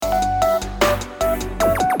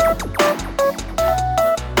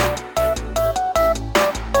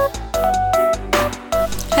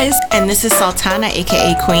this is Sultana,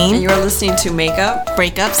 aka Queen. And you're listening to Makeup,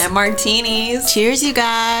 Breakups, and Martinis. Cheers, you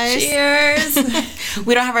guys. Cheers.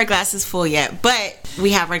 We don't have our glasses full yet, but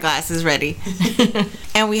we have our glasses ready.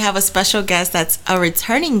 And we have a special guest that's a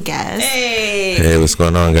returning guest. Hey, what's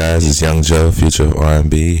going on, guys? It's Young Joe, Future of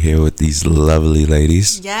R&B, here with these lovely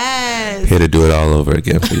ladies. Yes. Here to do it all over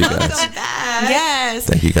again for you guys. So bad. Yes.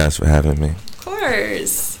 Thank you guys for having me. Of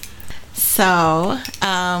course. So,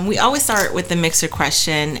 we always start with the mixer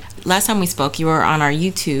question. Last time we spoke, you were on our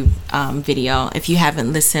YouTube video. If you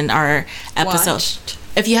haven't listened, our episode.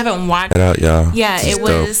 If you haven't watched. Check it out, y'all. Yeah, This is it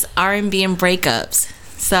was R&B and breakups.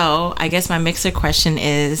 So, I guess my mixer question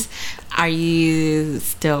is, are you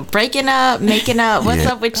still breaking up, making up? What's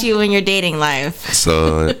up with you in your dating life?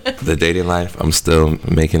 So, the dating life, I'm still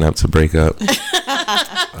making up to break up.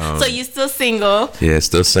 So, you still single? Yeah,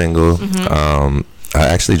 still single. Mm-hmm. I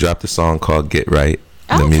actually dropped a song called Get Right.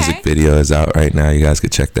 The music video is out right now. You guys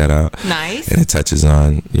could check that out. Nice. And it touches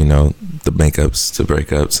on, the makeups to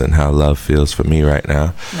breakups and how love feels for me right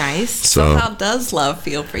now. Nice. So how does love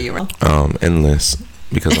feel for you? Endless,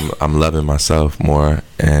 because I'm loving myself more,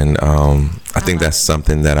 and I think that's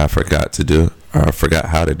something that I forgot to do, or I forgot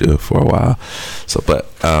how to do for a while. So,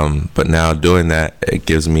 but now doing that, it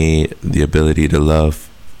gives me the ability to love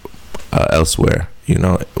elsewhere.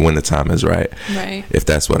 When the time is right. Right. If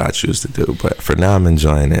that's what I choose to do. But for now, I'm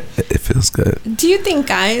enjoying it. It feels good. Do you think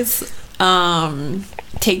guys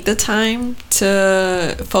take the time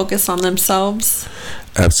to focus on themselves?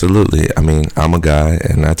 Absolutely. I mean, I'm a guy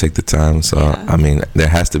and I take the time. So, Yeah. I mean, there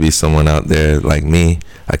has to be someone out there like me.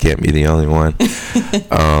 I can't be the only one.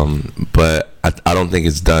 But I don't think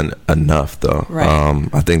it's done enough, though. Right.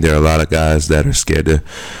 I think there are a lot of guys that are scared to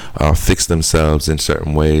fix themselves in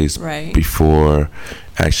certain ways before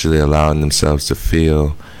actually allowing themselves to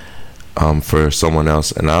feel for someone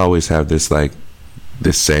else. And I always have this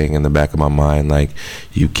saying in the back of my mind, like,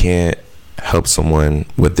 you can't help someone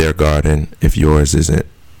with their garden if yours isn't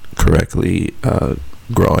correctly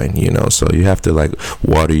growing, so you have to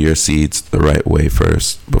water your seeds the right way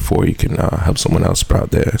first before you can help someone else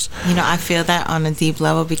sprout theirs. I feel that on a deep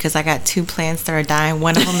level because I got 2 plants that are dying.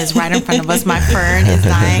 One of them is right in front of us. My fern is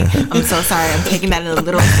dying. I'm so sorry. I'm taking that in a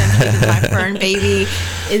little sense because my fern baby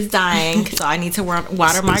is dying. So I need to water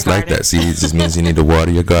my it's garden. Like that. See, it just means you need to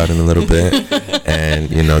water your garden a little bit and,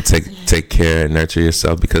 take care and nurture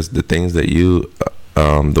yourself, because the things that you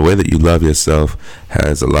the way that you love yourself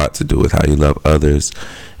has a lot to do with how you love others.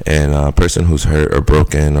 And a person who's hurt or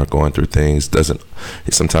broken or going through things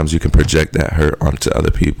sometimes you can project that hurt onto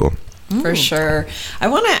other people. For sure. I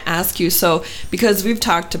want to ask you, because we've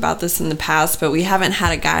talked about this in the past, but we haven't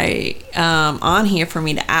had a guy on here for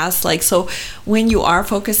me to ask, so when you are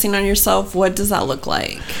focusing on yourself, what does that look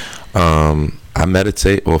like? I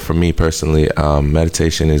meditate. Well, for me personally,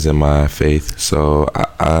 meditation is in my faith. So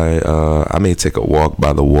I may take a walk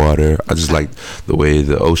by the water. I just like the way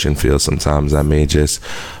the ocean feels sometimes. I may just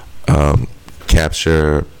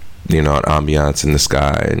capture, an ambiance in the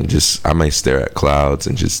sky, and I may stare at clouds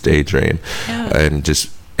and just daydream and just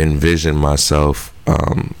envision myself,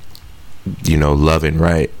 loving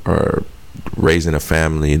right, or raising a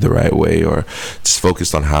family the right way, or just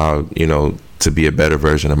focused on how, to be a better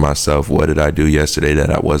version of myself. What did I do yesterday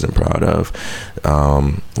that I wasn't proud of?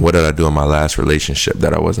 What did I do in my last relationship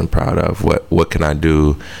that I wasn't proud of? What can I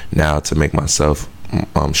do now to make myself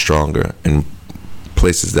stronger in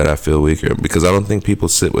places that I feel weaker? Because I don't think people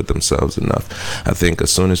sit with themselves enough. I think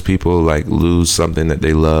as soon as people lose something that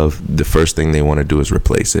they love, the first thing they want to do is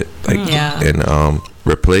replace it. And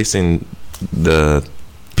replacing the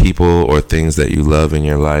people or things that you love in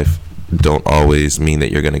your life don't always mean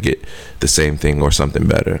that you're going to get the same thing or something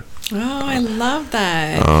better. Oh, I love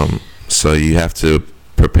that. So you have to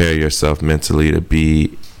prepare yourself mentally to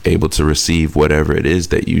be able to receive whatever it is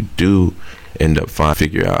that you do end up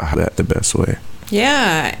figure out how that the best way.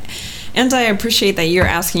 Yeah. And I appreciate that you're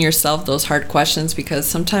asking yourself those hard questions, because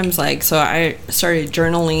sometimes so I started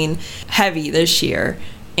journaling heavy this year.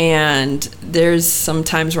 And there's some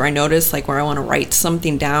times where I notice where I want to write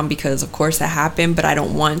something down because of course it happened, but I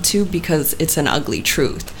don't want to because it's an ugly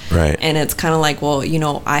truth. Right. And it's kind of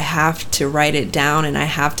I have to write it down, and I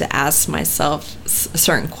have to ask myself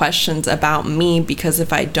certain questions about me, because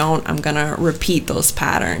if I don't, I'm going to repeat those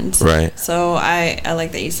patterns. Right. So I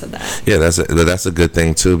like that you said that. Yeah, that's a good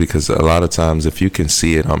thing too, because a lot of times if you can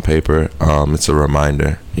see it on paper, it's a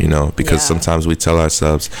reminder, because sometimes we tell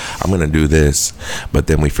ourselves, I'm going to do this, but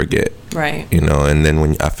then we forget. Right. And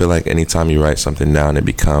then I feel like anytime you write something down,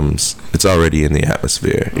 it's already in the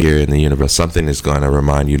atmosphere here in the universe. Something is going to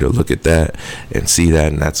remind you to look at that and see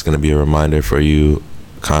that, and that's going to be a reminder for you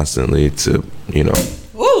constantly to,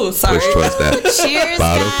 Ooh, Oh, sorry. Push towards that. Cheers,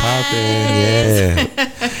 Bottle guys. popping.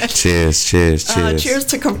 Yeah. Cheers. Cheers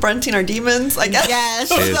to confronting our demons, I guess. Yes.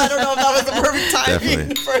 Cheers. I don't know if that was the perfect timing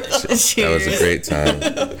Definitely. for that. That was a great time.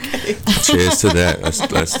 Cheers to that.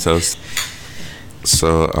 Let's toast.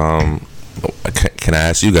 So, can I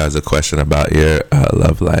ask you guys a question about your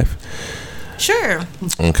love life? Sure.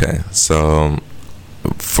 Okay. So,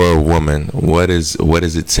 for a woman, what does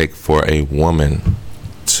it take for a woman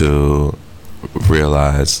to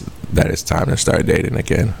realize that it's time to start dating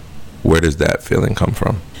again? Where does that feeling come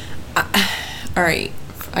from? All right,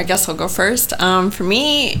 I guess I'll go first. For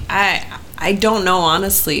me, I don't know,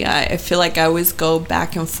 honestly. I feel like I always go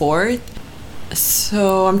back and forth.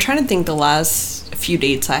 So I'm trying to think the last few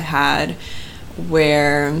dates I had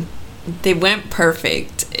where they went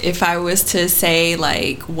perfect. If I was to say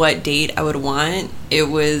like what date I would want, it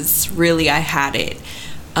was really I had it.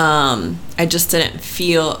 I just didn't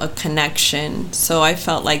feel a connection. So I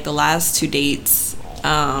felt like the last 2 dates,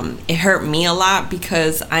 it hurt me a lot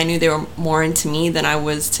because I knew they were more into me than I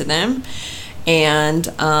was to them. And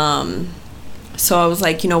so I was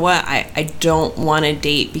like, you know what? I don't want to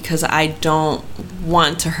date because I don't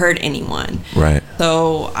want to hurt anyone. Right.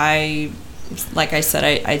 So like I said,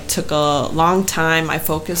 I took a long time. I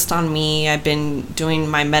focused on me. I've been doing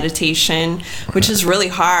my meditation, which is really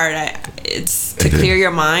hard. It's to clear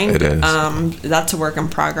your mind. It is. That's a work in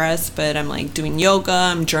progress, but I'm like doing yoga,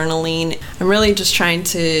 I'm journaling. I'm really just trying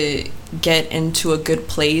to get into a good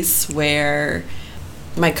place where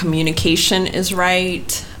my communication is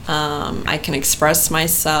right. I can express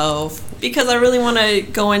myself because I really want to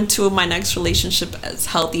go into my next relationship as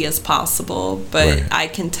healthy as possible, but Right. I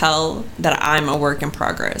can tell that I'm a work in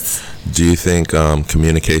progress. Do you think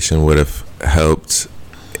communication would have helped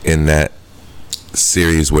in that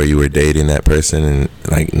series where you were dating that person and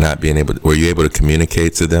like not being able were you able to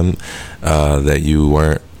communicate to them that you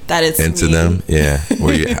weren't That is into me. them? Yeah.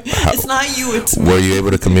 Were you, It's not you, it's me. were you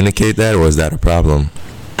able to communicate that, or was that a problem?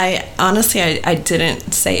 I honestly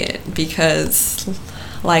didn't say it because,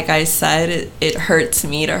 like I said, it hurts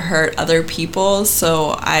me to hurt other people.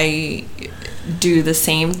 So I do the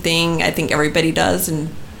same thing I think everybody does, and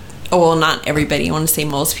well, not everybody, I want to say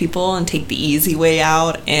most people, and take the easy way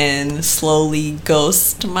out and slowly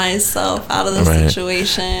ghost myself out of the Right.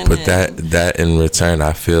 situation. But that in return,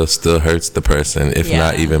 I feel still hurts the person, if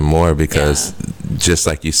not Yeah. even more, because just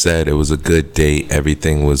like you said, it was a good date.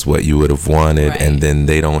 Everything was what you would have wanted. Right. And then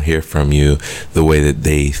they don't hear from you the way that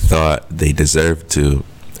they thought they deserved to.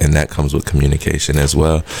 And that comes with communication as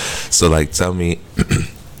well. So like, tell me,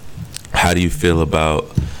 how do you feel about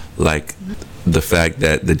like the fact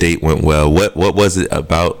that the date went well? What was it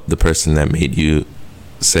about the person that made you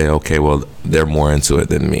say, okay, well, they're more into it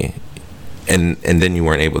than me? And then you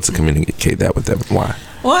weren't able to communicate that with them. Why?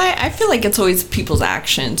 Well, I feel like it's always people's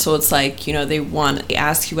action. So it's like, you know, they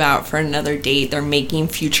ask you out for another date. They're making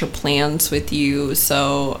future plans with you.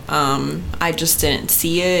 So I just didn't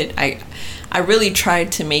see it. I really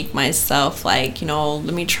tried to make myself like, you know,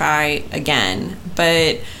 let me try again.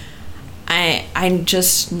 But I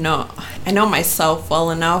just know, I know myself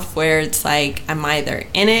well enough where it's like I'm either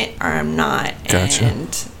in it or I'm not. Gotcha.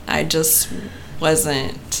 And I just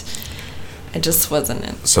wasn't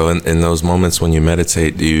in. So in those moments when you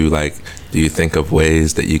meditate, do you think of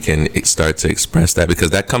ways that you can start to express that? Because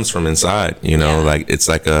that comes from inside, you know, Yeah. like it's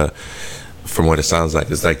like from what it sounds like,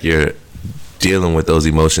 it's like you're dealing with those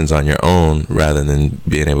emotions on your own rather than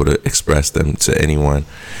being able to express them to anyone.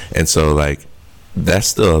 And so like, that's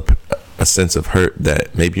still a sense of hurt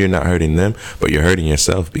that maybe you're not hurting them, but you're hurting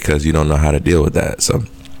yourself because you don't know how to deal with that. So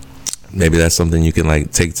maybe that's something you can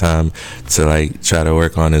like take time to like try to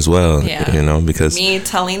work on as well. Yeah. You know, because Me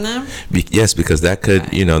telling them? yes, because that could,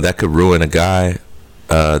 Okay. you know, that could ruin a guy.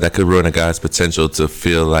 That could ruin a guy's potential to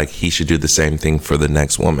feel like he should do the same thing for the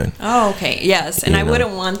next woman. Oh, okay. Yes. And You I know.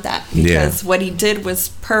 wouldn't want that Yeah. because what he did was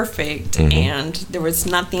perfect and there was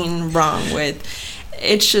nothing wrong with.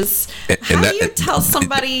 It's just, And how that- do you tell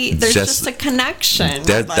somebody there's just a connection?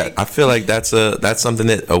 That I feel like that's something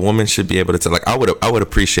that a woman should be able to tell. Like I would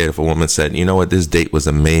appreciate if a woman said, you know what, this date was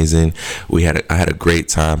amazing. I had a great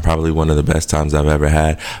time, probably one of the best times I've ever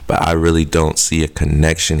had. But I really don't see a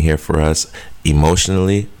connection here for us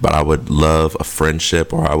emotionally. But I would love a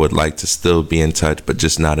friendship, or I would like to still be in touch, but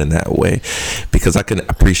just not in that way, because I can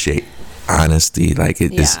appreciate honesty. Like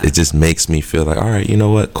it just makes me feel like, all right, you know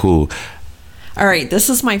what, cool. All right, this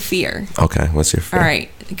is my fear. Okay, what's your fear? All right,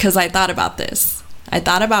 because I thought about this. I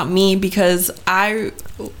thought about me because I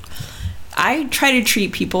try to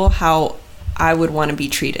treat people how I would want to be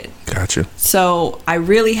treated. Gotcha. So I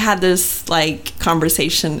really had this like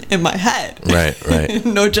conversation in my head. Right.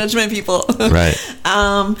 No judgment, people. Right.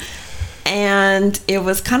 And it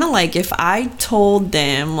was kind of like, if I told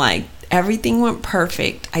them like everything went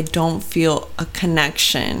perfect, I don't feel a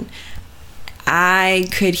connection, I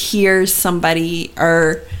could hear somebody,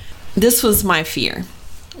 or this was my fear,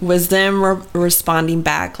 was them responding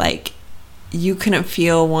back like, you couldn't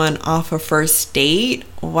feel one off a first date,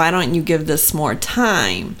 why don't you give this more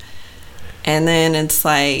time? And then it's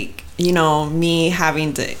like, you know, me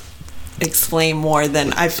having to explain more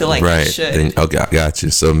than I feel like I should. Then, okay, I got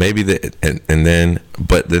you. So maybe and then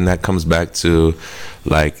that comes back to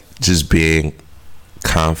like just being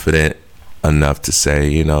confident enough to say,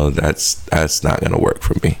 you know, that's not gonna work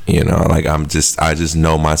for me. You know, like I just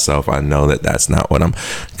know myself. I know that that's not what I'm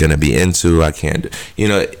gonna be into. I can't. You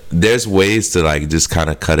know, there's ways to like just kind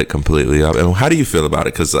of cut it completely up. And how do you feel about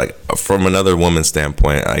it? Because like from another woman's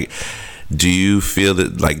standpoint, like, do you feel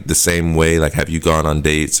that like the same way? Like, have you gone on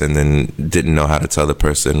dates and then didn't know how to tell the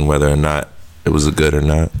person whether or not it was a good or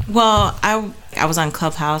not? Well, I was on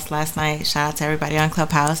Clubhouse last night. Shout out to everybody on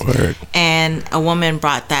Clubhouse. Word. And a woman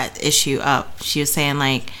brought that issue up. She was saying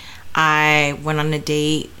like, I went on a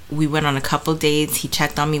date. We went on a couple dates. He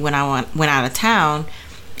checked on me when I went out of town,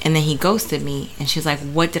 and then he ghosted me. And she was like,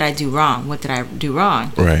 what did I do wrong? What did I do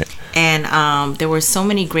wrong? Right. And there were so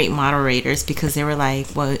many great moderators because they were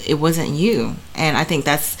like, well, it wasn't you. And I think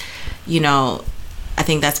that's, you know, I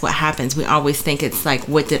think that's what happens. We always think it's like,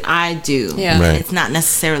 what did I do? Yeah. Right. It's not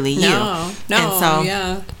necessarily you. No, And so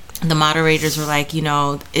yeah. the moderators were like, you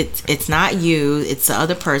know, it's not you, it's the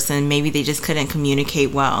other person. Maybe they just couldn't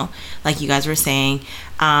communicate well, like you guys were saying.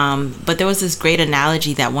 But there was this great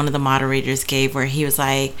analogy that one of the moderators gave where he was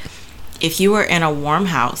like, if you were in a warm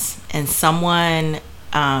house and someone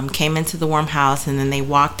came into the warm house and then they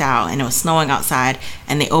walked out and it was snowing outside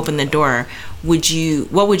and they opened the door,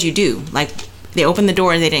 what would you do? Like, they opened the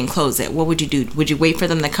door and they didn't close it. What would you do? Would you wait for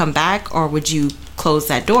them to come back, or would you close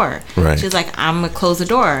that door? Right. She's like, I'm going to close the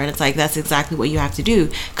door. And it's like, that's exactly what you have to do,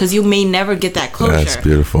 because you may never get that closure. That's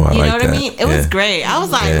beautiful. I you like know what that. I mean? It was great. I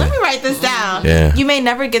was like, let me write this down. Yeah. You may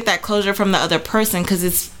never get that closure from the other person because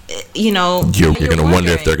it's, you know, You're going to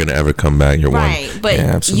wonder if they're going to ever come back. Right. But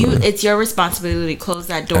yeah, it's your responsibility to close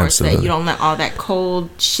that door so that you don't let all that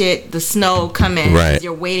cold shit, the snow come in. Right. 'Cause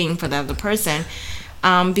you're waiting for the other person.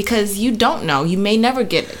 Because you don't know, you may never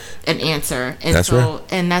get an answer, and that's right.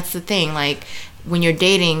 And that's the thing. Like, when you're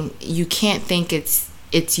dating, you can't think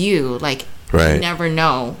it's you. Like, right. You never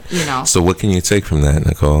know. You know. So what can you take from that,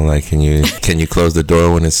 Nicole? Like, can you close the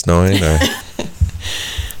door when it's snowing? Or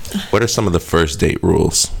what are some of the first date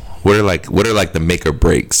rules? What are like the make or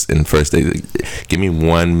breaks in first date? Give me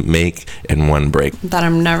one make and one break. That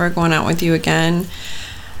I'm never going out with you again.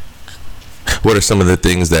 What are some of the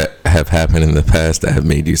things that have happened in the past that have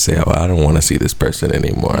made you say, "Oh, I don't want to see this person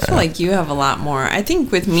anymore"? I feel like you have a lot more. I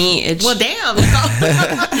think with me, it's Well, damn.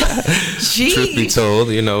 Jeez. Truth be told,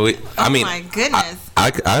 you know, I mean, my goodness.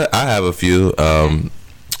 I have a few.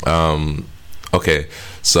 Okay,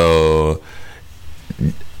 so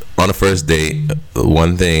on a first date,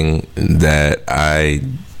 one thing that I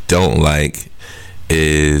don't like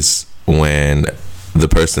is when the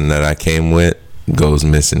person that I came with goes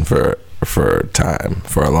missing for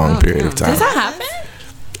a long period of time. Does that happen?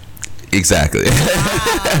 Exactly.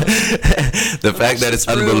 The fact that it's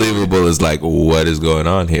unbelievable is like, what is going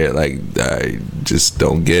on here? Like, I just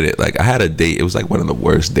don't get it. Like, I had a date. It was like one of the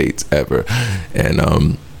worst dates ever. And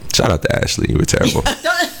shout out to Ashley. You were terrible. Let's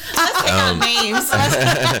pick out names.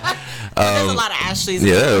 There's a lot of Ashleys.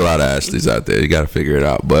 Yeah, there are a lot of Ashleys out there. You got to figure it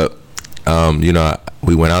out. But, you know,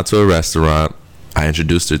 we went out to a restaurant. I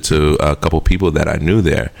introduced her to a couple people that I knew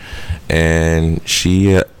there, and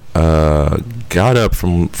she got up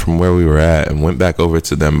from where we were at and went back over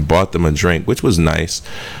to them, bought them a drink, which was nice,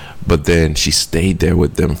 but then she stayed there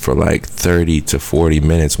with them for like 30 to 40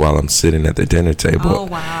 minutes while I'm sitting at the dinner table. Oh,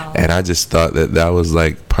 wow. And I just thought that was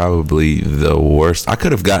like probably the worst. I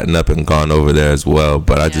could have gotten up and gone over there as well,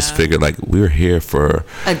 but I just figured like we were here for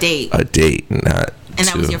a date, not. And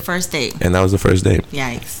that was your first date. And that was the first date.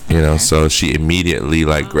 Yikes. You know, so she immediately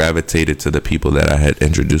like gravitated to the people that I had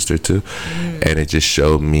introduced her to. And it just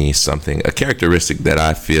showed me something, a characteristic that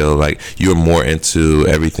I feel like you're more into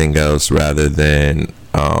everything else rather than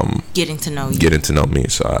getting to know me.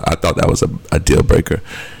 So I thought that was a deal breaker.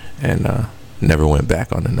 And never went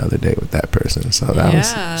back on another date with that person. So that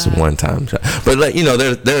was a one-time shot. But like, you know,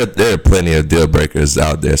 there are plenty of deal breakers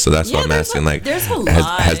out there. So that's why I'm asking, like, there's a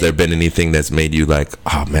lot. Has there been anything that's made you like,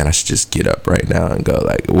 oh man, I should just get up right now and go?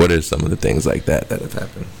 Like, what are some of the things like that have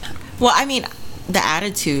happened? Well, I mean, the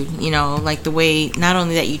attitude, like the way not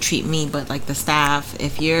only that you treat me, but like the staff.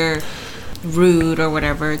 If you're rude or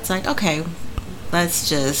whatever, it's like, okay, let's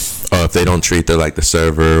just. Oh, if they don't treat the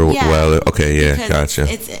server well, okay, yeah, gotcha.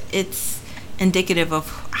 It's indicative of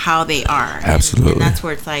how they are. Absolutely. And that's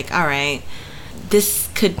where it's like, all right, this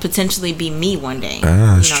could potentially be me one day.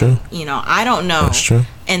 That's true. I don't know. That's true.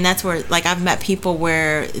 And that's where, like, I've met people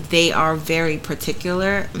where they are very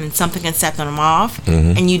particular and something can set them off,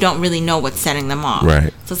 and you don't really know what's setting them off.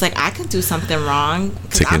 Right. So it's like, I could do something wrong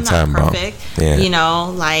because Ticking I'm not time bomb. perfect. Yeah.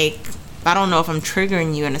 Like, I don't know if I'm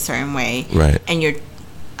triggering you in a certain way. Right. And you're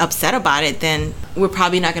upset about it, then we're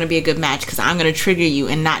probably not going to be a good match because I'm going to trigger you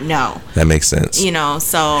and not know. That makes sense.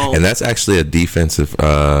 So. And that's actually a defensive.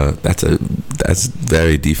 That's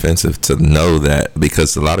very defensive to know that,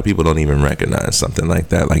 because a lot of people don't even recognize something like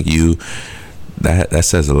that. Like you. That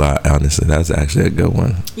says a lot, honestly. That's actually a good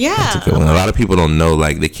one. Yeah. That's a good one. A lot of people don't know,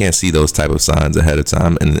 like, they can't see those type of signs ahead of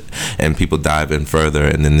time, and people dive in further,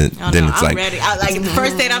 and then it's I'm like ready. Like the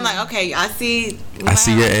first date, I'm like, okay, I see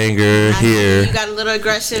your anger here. You got a little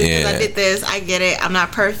aggression because I did this. I get it. I'm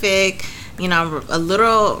not perfect. I'm a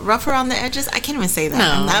little rough around the edges. I can't even say that.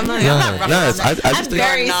 I'm not rough around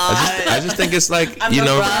the I just think it's like, I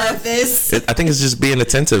think it's just being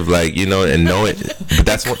attentive, like, and know it. But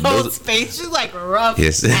that's what those space is like rough.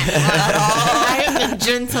 Yes. I am the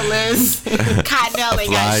gentlest. Cottonelle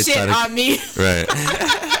ain't got shit on me. Right.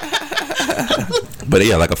 But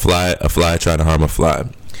yeah, like a fly trying to harm a fly.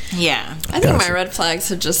 Yeah. I think my red flags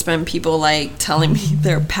have just been people like telling me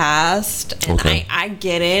their past, and I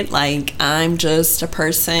get it. Like, I'm just a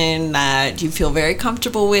person that you feel very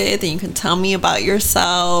comfortable with, and you can tell me about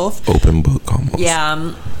yourself. Open book almost.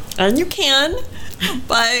 Yeah, and you can.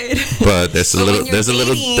 But there's a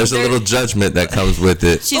little judgment that comes with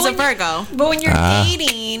it. She's a Virgo. But when you're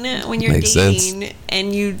dating,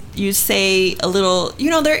 and you say a little,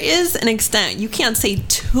 there is an extent. You can't say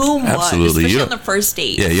too much, especially on the first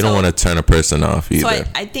date. Yeah, you don't want to turn a person off either. So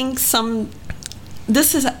I think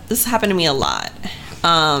this happened to me a lot.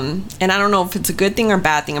 And I don't know if it's a good thing or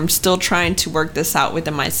bad thing. I'm still trying to work this out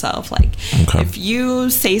within myself. Like, if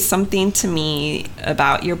you say something to me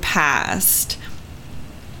about your past,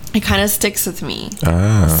 it kind of sticks with me.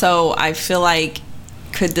 So I feel like,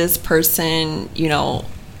 could this person,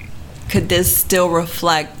 could this still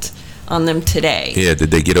reflect on them today? Yeah,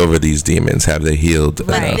 did they get over these demons? Have they healed?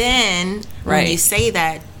 But then, when you say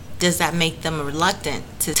that, does that make them reluctant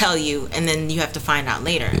to tell you, and then you have to find out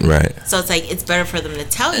later? Right. So it's like, it's better for them to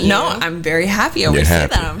tell you. No, I'm very happy. I always say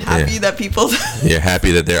that. I'm happy that people... You're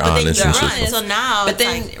happy that they're honest. So now, but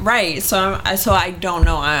then, so I don't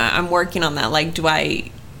know. I'm working on that. Like, do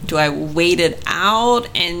I wait it out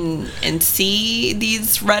and see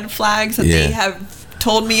these red flags that they have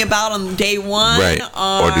told me about on day one? Right.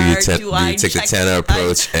 Or do you take the tenor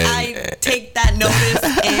approach? I take that notice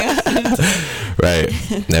and... Right.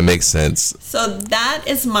 That makes sense. So that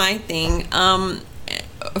is my thing.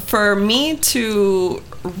 For me to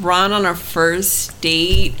run on a first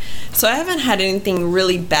date, so I haven't had anything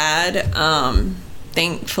really bad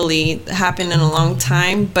thankfully happen in a long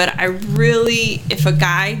time, but I really, if a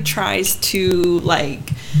guy tries to like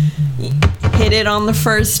hit it on the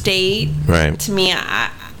first date, right, to me,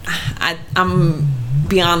 I'm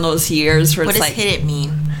beyond those years where what it's does like, hit it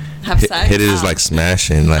mean? Have sex? Hit it is like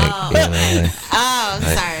smashing, like, sorry.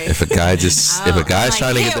 If a guy if a guy's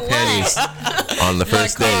trying to get the panties on the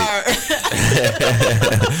first date.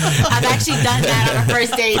 I've actually done that on a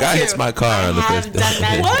first date. The guy hits my car on the first date. Done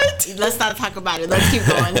that. What? Let's not talk about it. Let's keep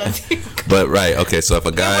going. But right, okay. So if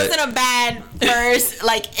a guy, it wasn't a bad first.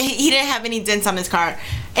 Like, he didn't have any dents on his car.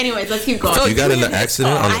 Anyways, let's keep going. So you got in an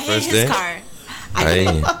accident on the first date? I hit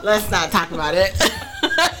his car. Let's not talk about it.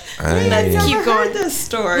 Let's keep going. This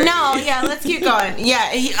story. No, yeah, let's keep going. Yeah,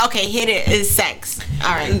 hit it is sex.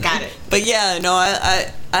 All right, got it. But yeah, no,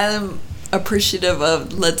 I'm appreciative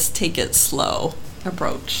of let's take it slow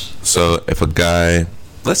approach. So if a guy,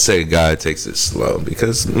 let's say a guy takes it slow,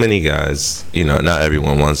 because many guys, not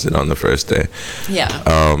everyone wants it on the first day. Yeah.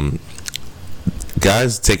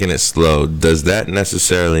 Guys taking it slow, does that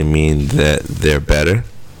necessarily mean that they're better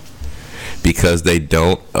because they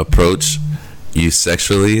don't approach you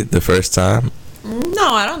sexually the first time?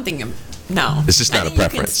 No, I don't think. No, it's just not a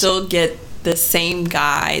preference. You can still get the same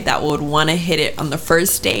guy that would want to hit it on the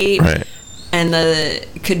first date, right? And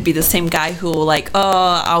it could be the same guy who will like,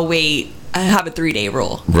 I'll wait. I have a 3-day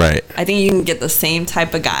rule. Right. I think you can get the same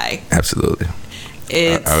type of guy. Absolutely.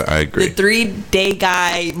 I agree. The 3-day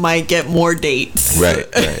guy might get more dates. Right.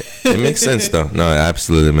 It makes sense though. No, it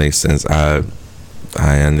absolutely makes sense. I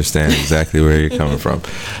understand exactly where you're coming from,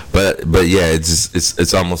 but yeah,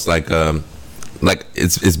 it's almost like like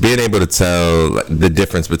it's being able to tell like, the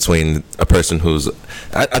difference between a person who's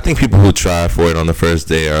I think people who try for it on the first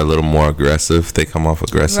day are a little more aggressive. They come off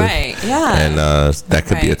aggressive, right? Yeah, and that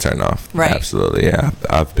could be a turn off. Right, absolutely. Yeah,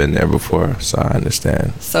 I've been there before, so I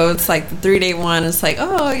understand. So it's like the 3-day one. It's like,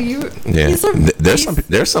 oh, you. Yeah,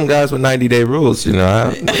 there's some guys with 90-day rules. You know,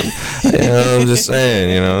 I'm just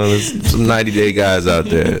saying. You know, there's some 90-day guys out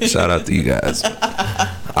there. Shout out to you guys.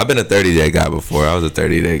 I've been a 30-day guy before. I was a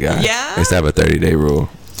 30-day guy. Yeah. I used to have a 30-day rule.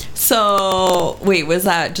 So, wait, was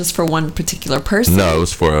that just for one particular person? No, it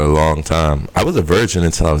was for a long time. I was a virgin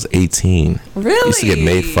until I was 18. Really? I used to get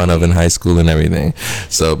made fun of in high school and everything.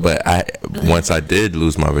 So, but once I did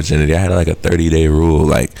lose my virginity, I had like a 30-day rule.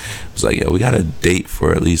 Like, it was like, we got to date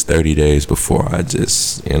for at least 30 days before I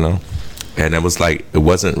just, you know. And it was like, it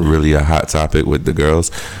wasn't really a hot topic with the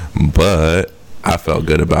girls, but I felt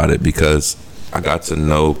good about it because I got to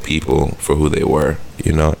know people for who they were,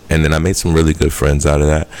 you know, and then I made some really good friends out of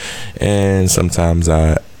that. And sometimes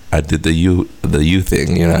I did the you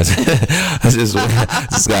thing, you know. I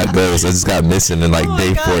just got ghost. I just got missing in like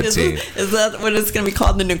day 14. Is that what it's gonna be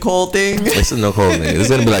called, the Nicole thing? It's a Nicole thing. It's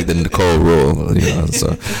gonna be like the Nicole rule, you know.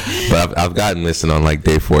 So, but I've gotten missing on like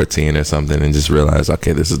day 14 or something, and just realized,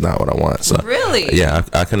 okay, this is not what I want. So really, yeah,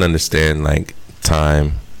 I can understand like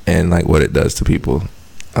time and like what it does to people.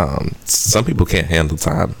 Some people can't handle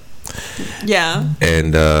time. Yeah.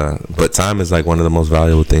 And but time is like one of the most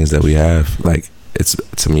valuable things that we have. Like it's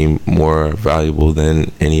to me more valuable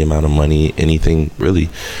than any amount of money, anything really.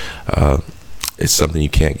 It's something you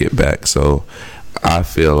can't get back. So I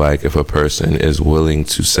feel like if a person is willing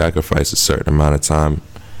to sacrifice a certain amount of time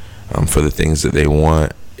for the things that they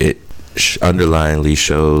want, it underlyingly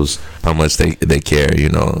shows how much they care, you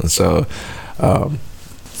know. So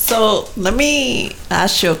so let me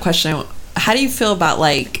ask you a question. How do you feel about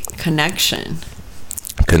like connection?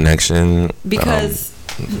 Because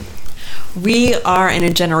we are in a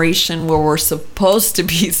generation where we're supposed to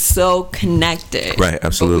be so connected. Right,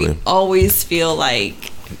 absolutely. But we always feel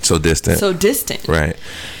like so distant. Right.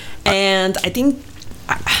 And I think,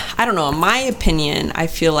 I don't know, in my opinion, I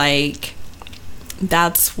feel like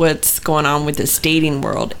that's what's going on with this dating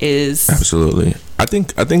world is absolutely. I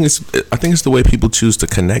think it's the way people choose to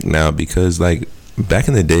connect now, because like back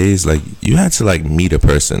in the days, like you had to like meet a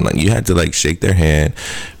person, like you had to like shake their hand,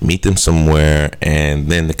 meet them somewhere, and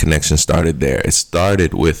then the connection started there. It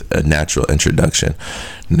started with a natural introduction.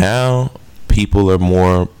 Now people are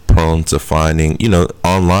more prone to finding, you know,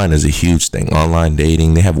 online is a huge thing. Online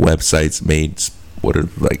dating, they have websites made, what are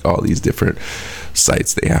like all these different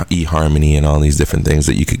sites, they have eHarmony and all these different things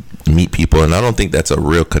that you could meet people, and I don't think that's a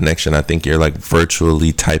real connection. I think you're like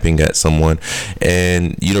virtually typing at someone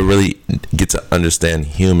and you don't really get to understand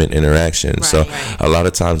human interaction. Right, so a lot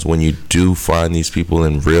of times when you do find these people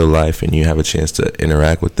in real life and you have a chance to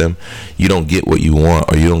interact with them, you don't get what you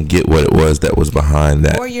want, or you don't get what it was that was behind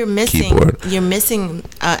that, or you're missing keyboard. You're missing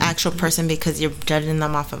an actual person because you're judging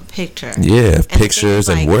them off of a picture. Yeah, and pictures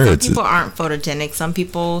and words. Some people aren't photogenic. Some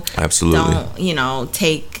people absolutely don't, you know,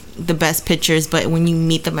 take the best pictures, but when you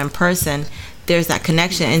meet them in person, there's that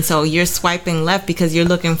connection, and so you're swiping left because you're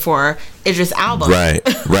looking for Idris Elba. Right.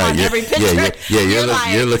 On every picture.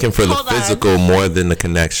 You're looking for the physical more than the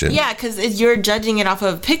connection. Yeah, because you're judging it off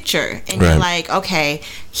of a picture, and you're like, okay,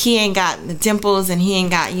 he ain't got the dimples, and he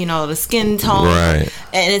ain't got, you know, the skin tone, right?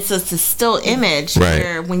 And it's just a still image.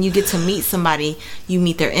 Where when you get to meet somebody, you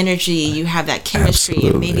meet their energy, you have that chemistry,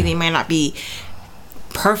 and maybe they might not be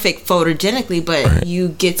perfect photogenically, but you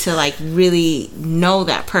get to like really know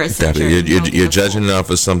that person. You're judging it off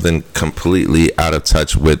of something completely out of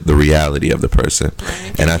touch with the reality of the person.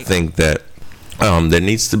 And I think that there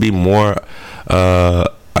needs to be more of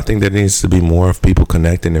people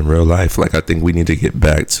connecting in real life. Like I think we need to get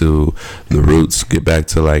back to the roots, get back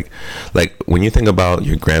to like when you think about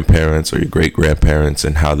your grandparents or your great grandparents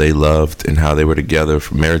and how they loved and how they were together,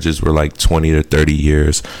 marriages were like 20 to 30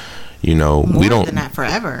 years. You know, we don't than that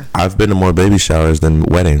forever. I've been to more baby showers than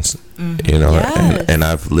weddings. You know, and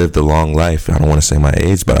I've lived a long life. I don't want to say my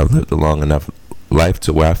age, but I've lived a long enough life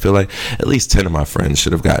to where I feel like at least 10 of my friends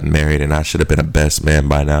should have gotten married, and I should have been a best man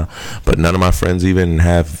by now. But none of my friends even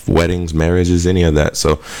have weddings, marriages, any of that.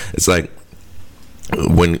 So it's like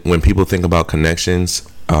when people think about connections,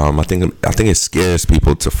 I think it scares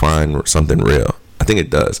people to find something real. I think it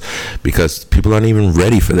does, because people aren't even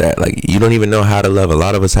ready for that. Like, you don't even know how to love. A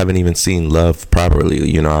lot of us haven't even seen love properly.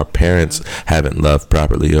 You know, our parents haven't loved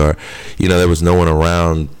properly, or, you know, there was no one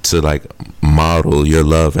around to like model your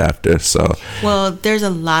love after. So, well, there's a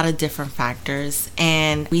lot of different factors,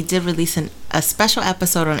 and we did release a special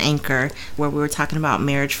episode on Anchor where we were talking about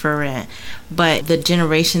marriage for rent. But the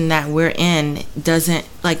generation that we're in doesn't,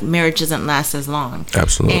 like, marriage doesn't last as long.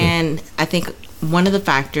 Absolutely. And I think one of the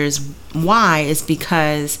factors why is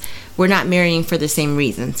because we're not marrying for the same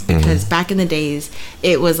reasons. Because back in the days,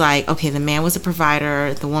 it was like, okay, the man was a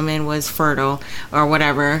provider, the woman was fertile or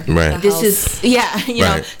whatever. Right. This is, yeah, you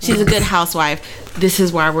know, Right. she's a good housewife. This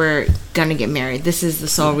is why we're gonna get married. This is the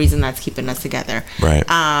sole reason that's keeping us together. Right.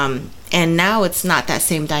 And now it's not that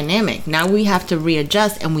same dynamic. Now we have to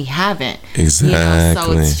readjust, and we haven't. Exactly. You know?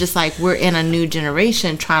 So it's just like we're in a new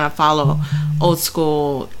generation trying to follow old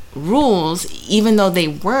school rules, even though they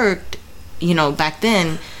worked, you know, back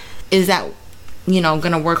then. Is that, you know,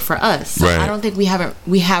 gonna work for us? So Right. I don't think we have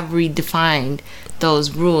redefined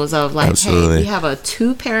those rules of like, Absolutely. hey, we have a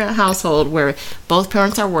 2-parent household where both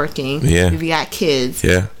parents are working. Yeah. We got kids.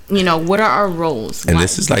 Yeah. You know, what are our roles? And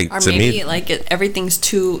this is like, Or to maybe me, like everything's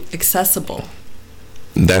too accessible.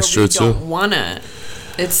 that's true we too. Don't wanna.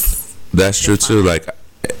 It's That's true too. Like,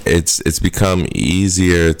 it's become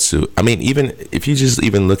easier to. I mean, even if you just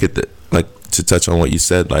even look at the, like, to touch on what you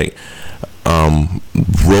said, like,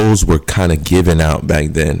 roles were kind of given out back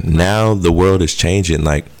then. Now the world is changing.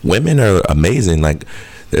 Like, women are amazing. Like,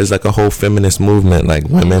 there's like a whole feminist movement. Like,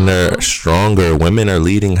 women are stronger. Women are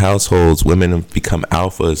leading households. Women have become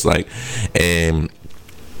alphas. Like, and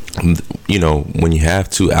you know, when you have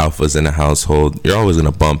 2 alphas in a household, you're always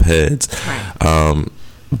gonna bump heads. Right.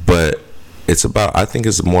 But it's about, I think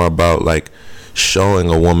it's more about like showing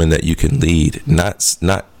a woman that you can lead,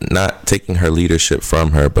 not taking her leadership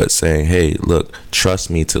from her, but saying, hey, look, trust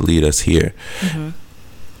me to lead us here.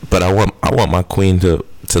 But I want my queen to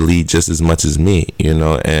lead just as much as me, you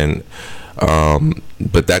know. And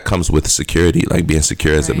but that comes with security, like being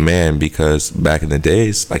secure as a man, because back in the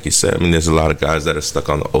days, like you said, I mean, there's a lot of guys that are stuck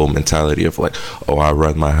on the old mentality of like, oh, I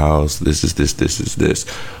run my house, this is this.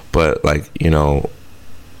 But like, you know,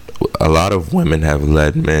 a lot of women have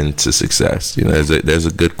led men to success. You know, there's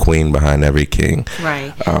a good queen behind every king.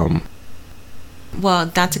 Right.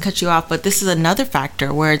 Well, not to cut you off, but this is another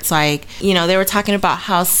factor where it's like, you know, they were talking about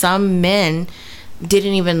how some men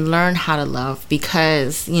didn't even learn how to love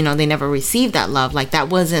because, you know, they never received that love. Like, that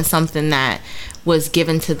wasn't something that was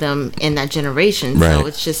given to them in that generation. Right. So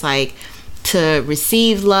it's just like, to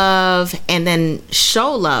receive love and then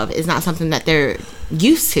show love is not something that they're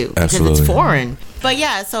used to because it's foreign. But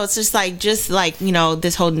yeah, so it's just like, you know,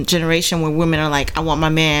 this whole generation where women are like, I want my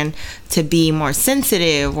man to be more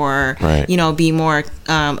sensitive or, you know, be more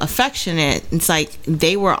affectionate. It's like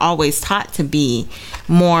they were always taught to be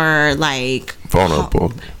more like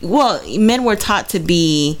vulnerable. Well, men were taught to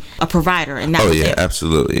be a provider, and that was it.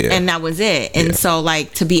 Absolutely, yeah. And that was it. And so,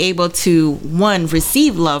 like, to be able to, one,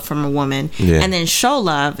 receive love from a woman and then show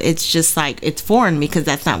love, it's just like, it's foreign because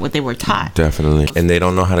that's not what they were taught. Definitely. And they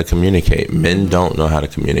don't know how to communicate. Men don't know how to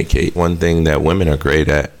communicate. One thing that women are great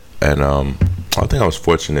at, and I think I was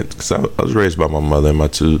fortunate because I was raised by my mother and my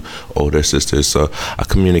 2 older sisters, so I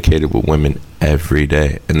communicated with women every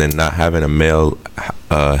day. And then not having a male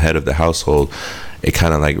head of the household, it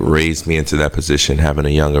kind of like raised me into that position, having a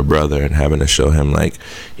younger brother and having to show him, like,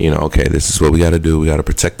 you know, okay, this is what we got to do. We got to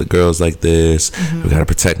protect the girls like this. We got to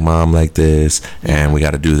protect mom like this, and we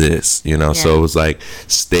got to do this, you know. So it was like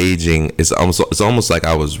staging. It's almost like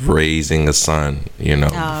I was raising a son, you know,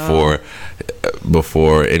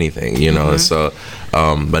 before anything, you know. So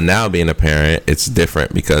but now being a parent, it's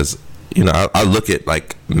different because, you know, I look at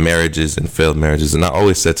like marriages and failed marriages, and I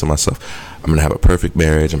always said to myself, I'm gonna have a perfect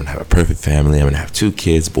marriage, I'm gonna have a perfect family, I'm gonna have 2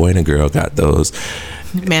 kids, boy and a girl. Got those.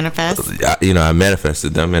 Manifest. I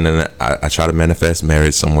manifested them, and then I try to manifest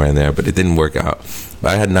marriage somewhere in there, but it didn't work out.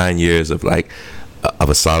 But I had 9 years of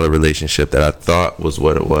a solid relationship that I thought was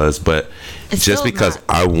what it was, but it's just because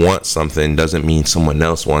I want something doesn't mean someone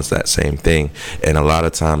else wants that same thing. And a lot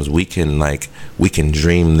of times we can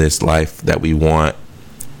dream this life that we want,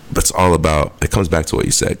 but it's all about, it comes back to what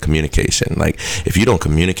you said, communication. Like, if you don't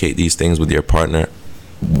communicate these things with your partner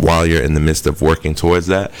while you're in the midst of working towards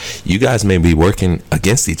that, you guys may be working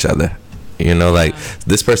against each other. You know, like,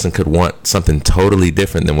 this person could want something totally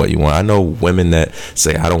different than what you want. I know women that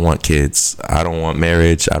say, I don't want kids, I don't want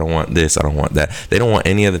marriage, I don't want this, I don't want that. They don't want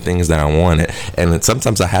any of the things that I wanted. And then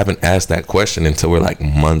sometimes I haven't asked that question until we're like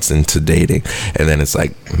months into dating. And then it's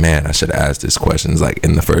like, man, I should have asked this question like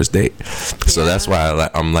in the first date. So that's why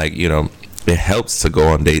I'm like, you know, it helps to go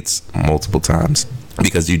on dates multiple times.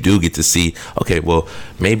 Because you do get to see, okay, well,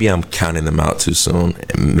 maybe I'm counting them out too soon.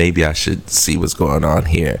 And maybe I should see what's going on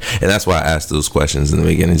here. And that's why I asked those questions in the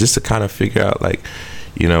beginning, just to kind of figure out, like,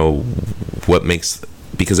 you know, what makes,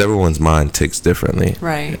 because everyone's mind ticks differently.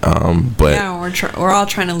 Right. But yeah, we're all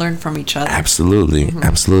trying to learn from each other. Absolutely.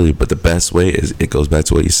 Absolutely. But the best way is, it goes back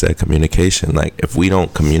to what you said, communication. Like, if we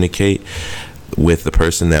don't communicate with the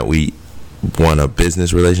person that we want a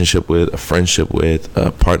business relationship with, a friendship with,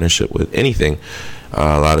 a partnership with, anything,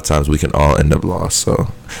 a lot of times we can all end up lost.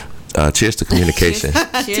 So cheers to communication.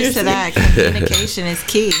 Cheers to that. Communication is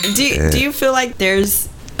key. Do you feel like there's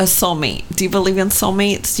a soulmate? Do you believe in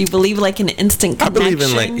soulmates? Do you believe like an instant connection?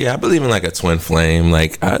 I believe in like a twin flame.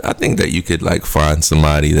 Like, I think that you could like find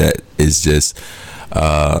somebody that is just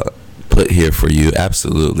put here for you.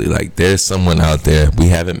 Absolutely. Like, there's someone out there we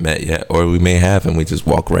haven't met yet, or we may have, and we just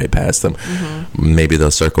walk right past them. Maybe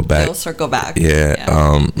they'll circle back.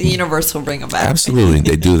 Yeah. The universe will bring them back. Absolutely.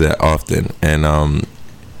 They do that often. And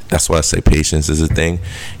that's why I say patience is a thing.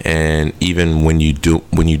 And even when you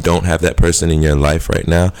don't have that person in your life right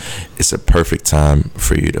now, it's a perfect time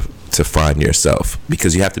for you to find yourself,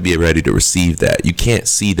 because you have to be ready to receive that. You can't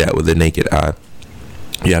see that with the naked eye.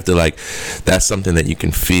 You have to, like, that's something that you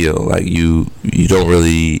can feel. Like, you don't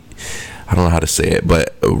really, I don't know how to say it,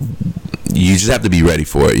 but you just have to be ready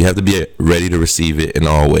for it. You have to be ready to receive it in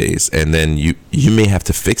all ways. And then you may have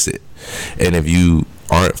to fix it. And if you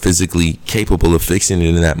aren't physically capable of fixing it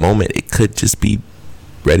in that moment, it could just be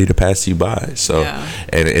ready to pass you by. So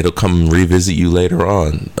and it'll come revisit you later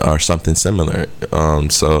on, or something similar.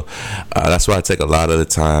 So that's why I take a lot of the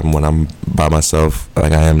time when I'm by myself,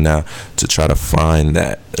 like I am now, to try to find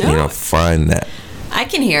that. Find that. I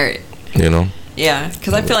can hear it. Yeah,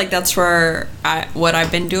 because I feel like that's what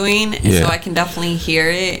I've been doing, so I can definitely hear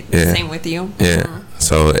it. Same with you.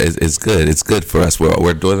 So it's good. It's good for us.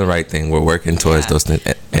 We're doing the right thing. We're working towards those things,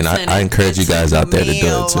 and I encourage you guys out there to do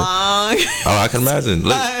it too. Oh, I can imagine.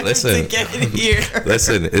 Listen,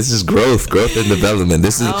 listen. This is growth and development.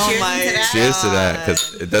 This is cheers to that,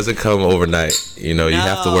 because it doesn't come overnight. You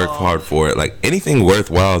have to work hard for it. Like, anything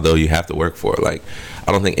worthwhile, though, you have to work for it. Like,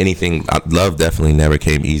 I don't think anything. Love definitely never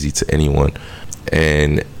came easy to anyone,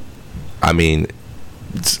 and I mean,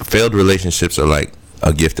 failed relationships are like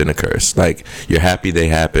a gift and a curse. Like, you're happy they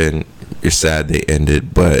happen, you're sad they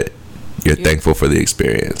ended, but you're thankful for the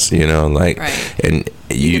experience, and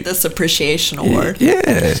you get this appreciation award.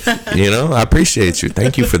 I appreciate you.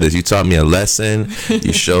 Thank you for this. You taught me a lesson.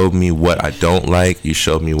 You showed me what I don't like. You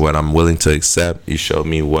showed me what I'm willing to accept. You showed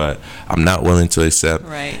me what I'm not willing to accept.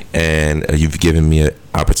 Right. And you've given me an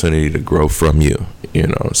opportunity to grow from you.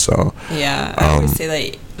 So I would say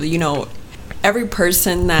that every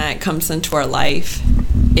person that comes into our life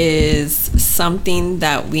is something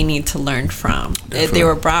that we need to learn from. They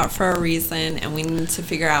were brought for a reason, and we need to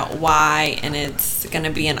figure out why. And it's going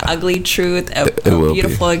to be an ugly truth, a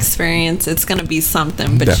beautiful experience. It's going to be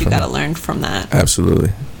something, but you got to learn from that.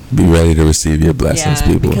 Absolutely. Be ready to receive your blessings,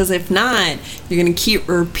 people. Because if not, you're going to keep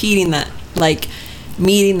repeating that, like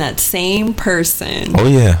meeting that same person.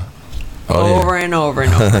 Over and over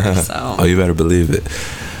and over. So. You better believe it.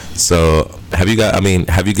 So have you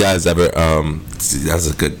guys ever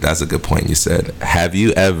that's a good point you said. Have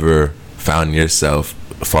you ever found yourself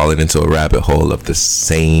falling into a rabbit hole of the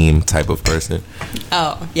same type of person?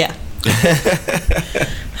 Oh, yeah.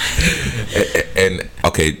 and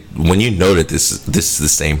okay, when you know that this is the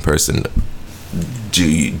same person, do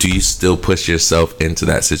you still push yourself into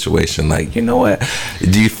that situation? Like, you know what?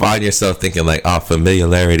 Do you find yourself thinking like, oh,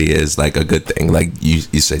 familiarity is like a good thing? Like, you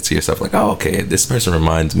say to yourself like, oh, okay, this person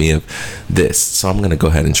reminds me of this, so I'm gonna go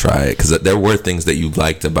ahead and try it, because there were things that you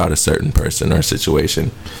liked about a certain person or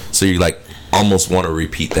situation, so you like almost want to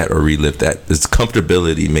repeat that or relive that. Does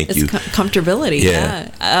comfortability make you comfortability?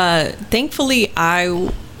 Yeah. Thankfully, I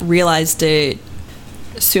realized it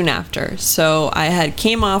soon after. So I had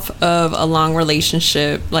came off of a long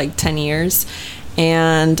relationship, like 10 years,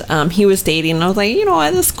 and he was dating, and I was like, you know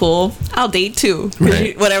what, that's cool, I'll date too.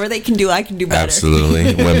 Right. Whatever they can do, I can do better.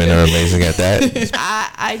 Absolutely. Women are amazing at that.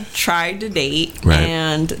 I tried to date, right.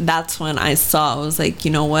 And that's when I saw, I was like,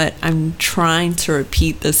 you know what, I'm trying to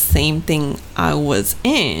repeat the same thing I was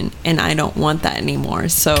in, and I don't want that anymore.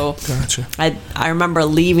 So gotcha. I remember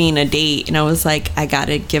leaving a date, and I was like, I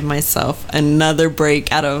gotta give myself another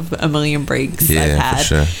break out of a million breaks I've had. For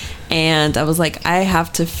sure. And I was like, I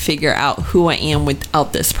have to figure out who I am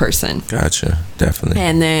without this person. Gotcha. Definitely.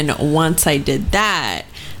 And then once I did that,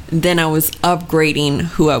 then I was upgrading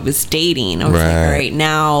who I was dating. I was like, all right,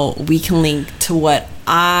 now we can link to what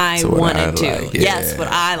I want to do. like. Yes, what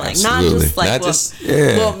I like. Absolutely. Not just like Not what, just,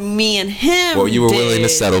 what me and him what you were did. willing to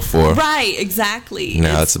settle for. Right, exactly.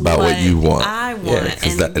 Now it's about what you want. I want.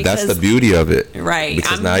 Yeah, that's the beauty of it. Right.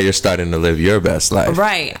 Because now you're starting to live your best life.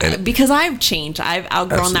 Right. And because I've changed. I've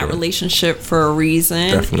outgrown that relationship for a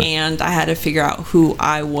reason. Definitely. And I had to figure out who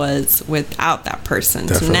I was without that person.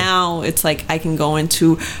 Definitely. So now it's like I can go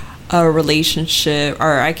into a relationship,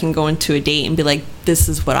 or I can go into a date and be like, this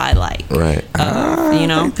is what I like. Right. You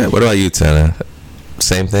know? Like that. What about you, Tana?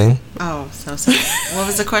 Same thing? Oh, so sorry. What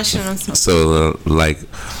was the question? I'm sorry. So,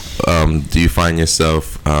 do you find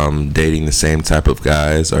yourself dating the same type of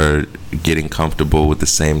guys, or getting comfortable with the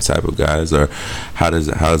same type of guys, or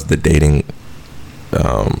how's the dating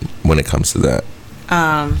when it comes to that?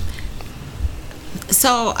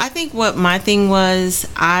 So I think what my thing was,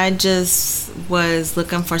 I just was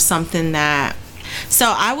looking for something that.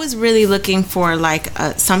 So I was really looking for like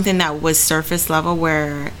something that was surface level,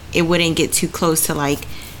 where it wouldn't get too close to like,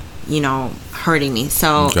 hurting me.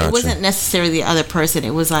 So Gotcha. It wasn't necessarily the other person.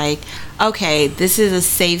 It was like, okay, this is a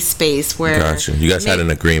safe space where. Gotcha. You guys had an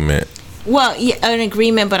agreement. Well, yeah, an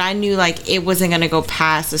agreement, but I knew like it wasn't going to go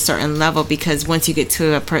past a certain level, because once you get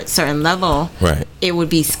to a certain level, right, it would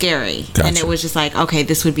be scary. Gotcha. And it was just like, okay,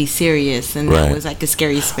 this would be serious, and right. It was like a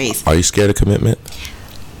scary space. Are you scared of commitment?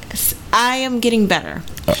 I am getting better.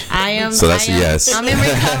 I am. So that's a yes. I'm in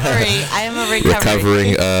recovery. I am a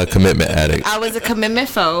recovering commitment addict. I was a commitment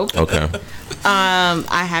phobe. Okay.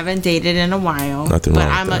 I haven't dated in a while. Nothing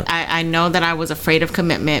wrong with that. I know that I was afraid of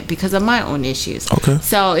commitment because of my own issues. Okay.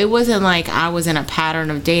 So it wasn't like I was in a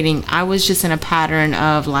pattern of dating. I was just in a pattern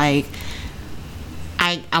of like,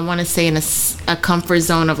 I want to say in a comfort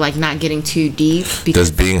zone of like not getting too deep.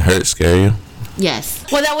 Does being hurt scare you? Yes.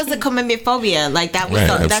 Well, that was the commitment phobia. Like that was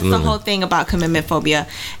Right, that's the whole thing about commitment phobia.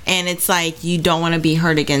 And it's like you don't want to be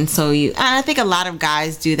hurt again. So and I think a lot of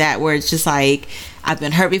guys do that, where it's just like, I've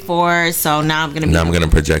been hurt before, so now I'm gonna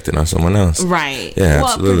project it on someone else. Right. Yeah,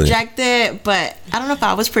 absolutely. Project it, but I don't know if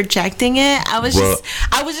I was projecting it. I was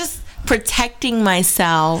just protecting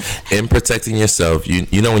myself. In protecting yourself,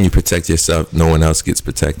 you know when you protect yourself, no one else gets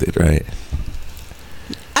protected, right?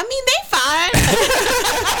 I mean, they fine.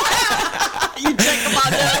 You check them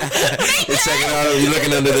out there. You're checking out them. You're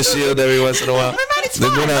looking under the shield every once in a while. Everybody's They're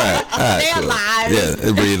fine. doing all right. They're Cool. alive. Yeah,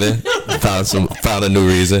 they're breathing. Found a new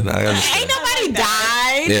reason. I understand. Ain't nobody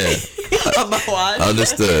died. Yeah.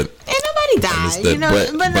 Understood. Ain't nobody died.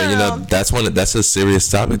 Understood. But that's a serious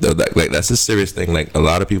topic though. Like that's a serious thing. Like a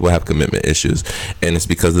lot of people have commitment issues, and it's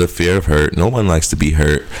because of the fear of hurt. No one likes to be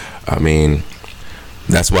hurt. I mean,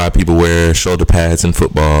 that's why people wear shoulder pads in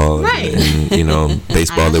football, right? And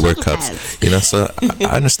baseball they wear cups. Pads. So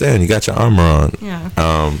I understand. You got your armor on.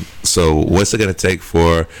 Yeah. So what's it gonna take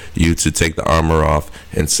for you to take the armor off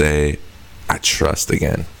and say, I trust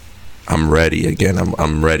again? I'm ready again.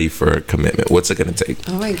 I'm ready for a commitment. What's it gonna take?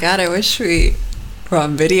 Oh my God! I wish we were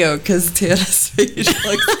on video, because Tiana's face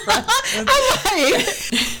looks I'm like,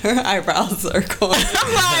 her eyebrows are going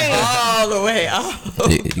all the way up.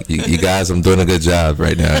 You guys, I'm doing a good job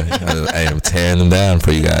right now. I am tearing them down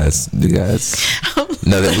for you guys.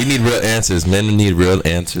 No, we need real answers. Men need real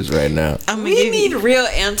answers right now. We need real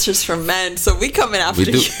answers from men, so we coming after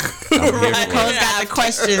you. Right got the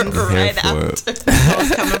questions right after.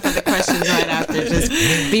 Coming for the questions right after. Just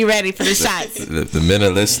be ready for the shots. The men are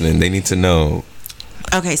listening. They need to know.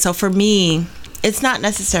 Okay, so for me, it's not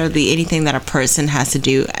necessarily anything that a person has to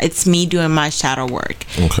do. It's me doing my shadow work.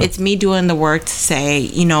 Okay. It's me doing the work to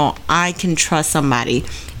say, I can trust somebody.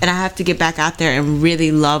 And I have to get back out there and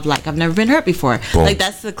really love like I've never been hurt before. Boom. Like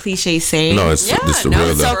that's the cliche saying. No, it's the real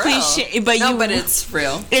it's so though. cliche, but but it's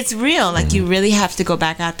real. It's real. Like you really have to go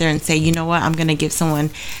back out there and say, you know what, I'm gonna give someone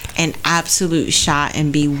an absolute shot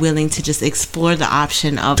and be willing to just explore the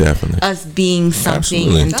option of us being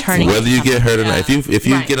something and turning. Whether you get hurt or not, if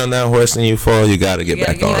you get on that horse and you fall, you gotta get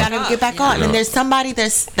back on. You gotta get back on. And there's somebody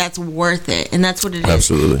that's worth it, and that's what it is.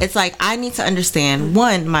 Absolutely. It's like I need to understand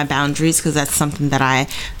my boundaries, because that's something that I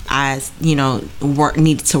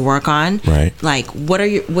need to work on. Right. Like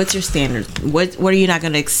what's your standard? What are you not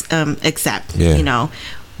going to accept? Yeah.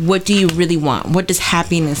 What do you really want? What does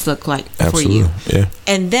happiness look like for you? Yeah.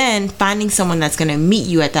 And then finding someone that's going to meet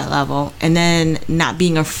you at that level, and then not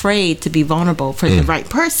being afraid to be vulnerable for the right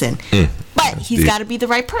person. But he's got to be the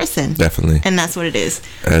right person. Definitely. And that's what it is.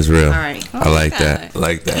 That's real. All right. I like that.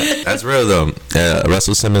 That's real though.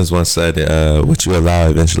 Russell Simmons once said, what you allow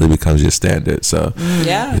eventually becomes your standard. So,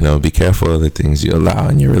 be careful of the things you allow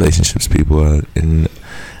in your relationships, people. And,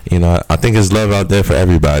 I think there's love out there for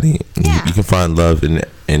everybody. Yeah. You can find love in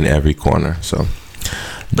every corner. So,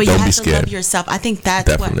 But Don't you be have to scared. love yourself. I think that's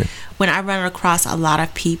Definitely. when I run across a lot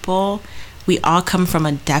of people, we all come from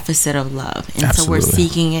a deficit of love. And so we're Absolutely.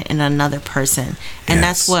 seeking it in another person. And Yes.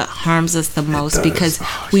 that's what harms us the most does. because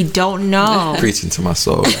we don't know. Preaching to my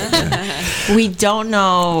soul. We don't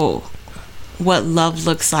know what love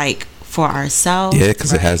looks like for ourselves. Yeah,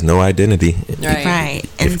 because it has no identity. Right.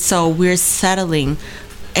 And so we're settling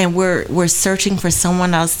and we're searching for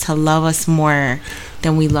someone else to love us more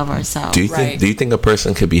than we love ourselves. Do you think a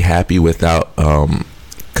person could be happy without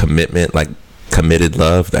commitment, like committed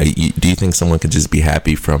love? Like, do you think someone could just be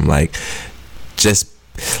happy from just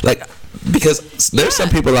because there's some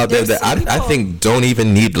people out there that I think don't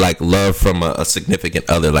even need like love from a significant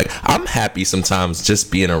other. Like, I'm happy sometimes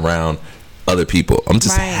just being around other people. I'm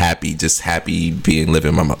just happy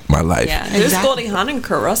living my life. Yeah, there's Goldie Hawn and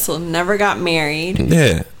Kurt Russell never got married.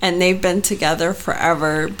 Yeah, and they've been together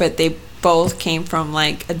forever, but they both came from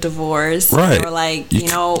like a divorce. Right. They were like,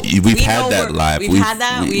 we've had that life. We've had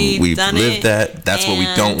that. We've done lived it. that. That's what we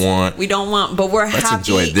don't want. We don't want, but we're Let's happy.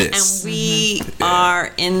 enjoy this. And we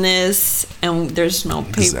are in this, and there's no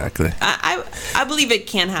paper. Exactly. I believe it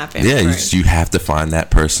can happen. Yeah, you have to find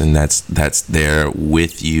that person that's there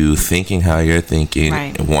with you, thinking how you're thinking,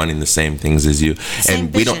 and wanting the same things as you.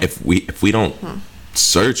 And we don't. If we don't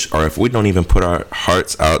search, or if we don't even put our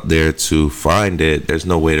hearts out there to find it, there's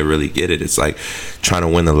no way to really get it. It's like trying to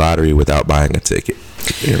win the lottery without buying a ticket.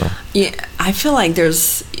 Yeah, I feel like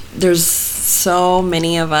there's so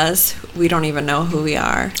many of us, we don't even know who we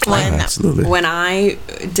are. Absolutely. When I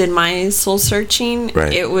did my soul searching,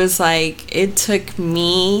 it was like it took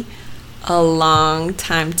me a long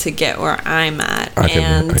time to get where I'm at,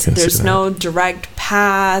 and there's no direct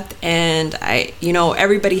path, and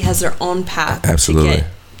everybody has their own path to get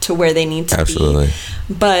to where they need to be.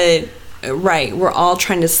 But we're all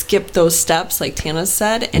trying to skip those steps, like Tana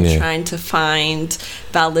said, and trying to find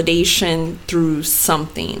validation through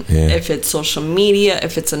something. If it's social media,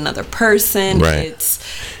 if it's another person,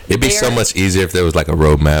 it'd be so much easier if there was like a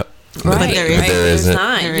roadmap. But there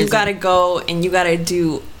isn't. You gotta go and you gotta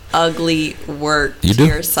do ugly work to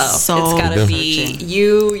yourself. So it's gotta be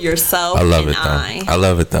you, yourself. I love it though. I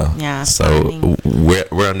love it though. Yeah. So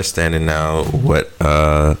we're understanding now what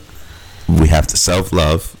we have to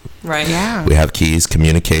self-love. Right. Yeah. We have keys: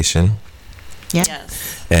 communication. Yeah.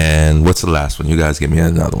 Yes. And what's the last one? You guys give me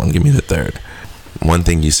another one. Give me the third. One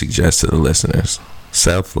thing you suggest to the listeners: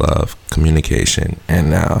 self-love, communication, and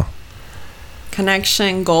now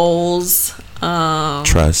connection, goals,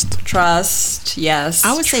 trust. Yes,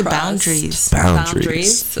 I would say boundaries. That's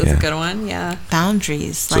a good one. Yeah,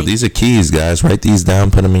 boundaries. So these are keys, guys. Write these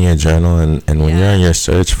down, put them in your journal, and when you're on your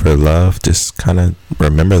search for love, just kind of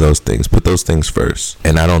remember those things. Put those things first.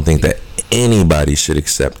 And I don't think that anybody should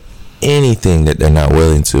accept anything that they're not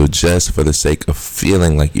willing to just for the sake of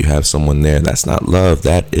feeling like you have someone there. That's not love.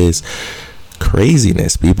 That is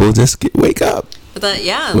craziness. People, just wake up.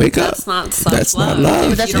 Wake up. That's not self-love. That's not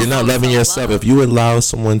love. You're not loving yourself. If you allow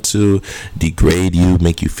someone to degrade you,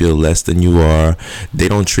 make you feel less than you are, they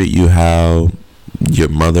don't treat you how your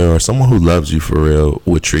mother or someone who loves you for real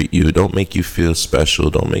would treat you. Don't make you feel special.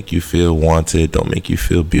 Don't make you feel wanted. Don't make you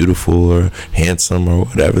feel beautiful or handsome or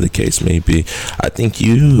whatever the case may be. I think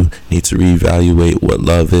you need to reevaluate what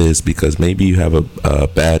love is, because maybe you have a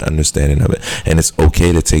bad understanding of it, and it's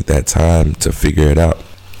okay to take that time to figure it out.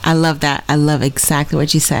 I love that. I love exactly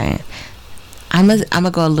what you're saying. I'm gonna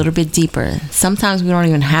go a little bit deeper. Sometimes we don't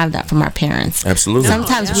even have that from our parents. Absolutely.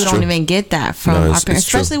 Sometimes we don't even get that from our parents,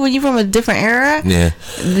 especially when you're from a different era. Yeah,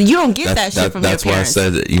 you don't get that shit from your parents. That's why I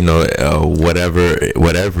said,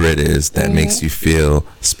 whatever it is that makes you feel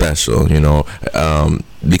special,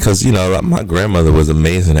 because my grandmother was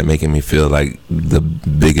amazing at making me feel like the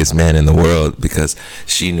biggest man in the world, because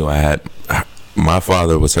she knew I had. My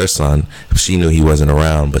father was her son. She knew he wasn't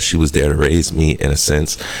around, but she was there to raise me in a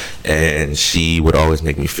sense, and she would always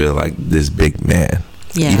make me feel like this big man.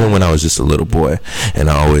 Yeah. Even when I was just a little boy, and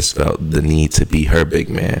I always felt the need to be her big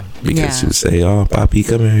man, because she would say, "Oh, Papi,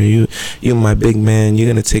 come here, you my big man. You're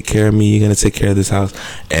gonna take care of me. You're gonna take care of this house."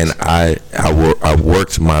 And I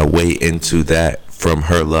worked my way into that from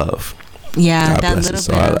her love. Yeah, God that bless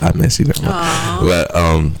little it. So I miss you that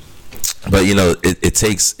much. But it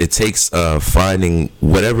takes finding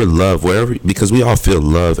whatever love, because we all feel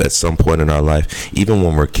love at some point in our life, even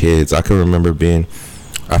when we're kids. I can remember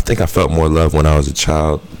I think I felt more love when I was a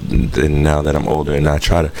child than now that I'm older, and I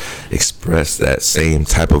try to express that same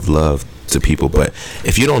type of love to people. But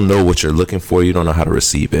if you don't know what you're looking for, you don't know how to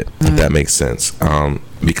receive it. If that makes sense.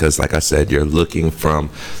 Because like I said, you're looking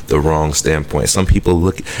from the wrong standpoint. Some people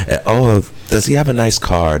look at, does he have a nice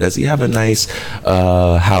car? Does he have a nice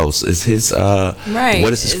house? Is his right?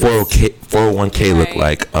 What does his 401k look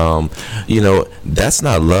like? That's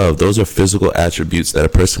not love. Those are physical attributes that a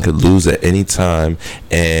person could lose at any time.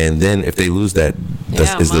 And then if they lose that,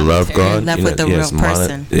 is the love gone? Love with the real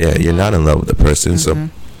person. You're not in love with the person. So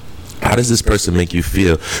how does this person make you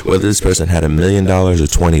feel? Whether this person had $1 million or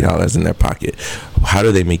 $20 in their pocket, how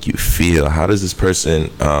do they make you feel? How does this person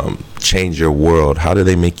change your world? How do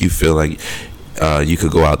they make you feel like you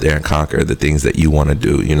could go out there and conquer the things that you want to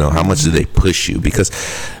do? How much do they push you? Because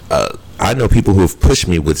I know people who have pushed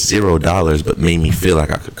me with $0 but made me feel like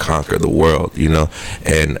I could conquer the world,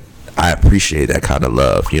 and I appreciate that kind of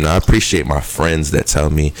love. I appreciate my friends that tell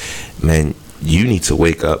me, man, you need to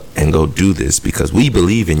wake up and go do this because we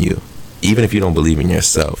believe in you, even if you don't believe in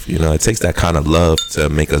yourself. It takes that kind of love to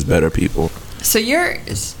make us better people. So you're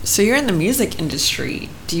in the music industry.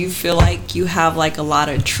 Do you feel like you have like a lot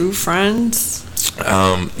of true friends?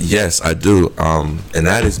 Yes, I do. And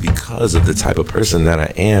that is because of the type of person that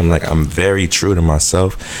I am. Like, I'm very true to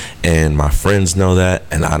myself, and my friends know that,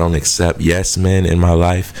 and I don't accept yes men in my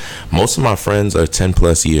life. Most of my friends are 10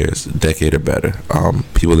 plus years, a decade or better.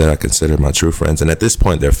 People that I consider my true friends, and at this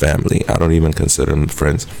point they're family. I don't even consider them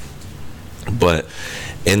friends. But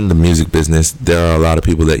in the music business, there are a lot of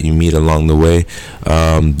people that you meet along the way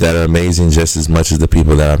that are amazing just as much as the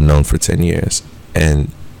people that I've known for 10 years.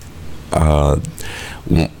 And I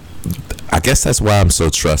guess that's why I'm so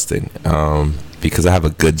trusting, because I have a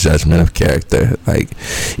good judgment of character. Like,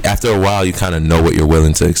 after a while, you kind of know what you're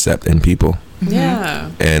willing to accept in people.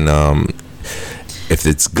 Yeah. And if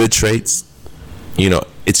it's good traits,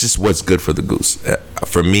 it's just what's good for the goose.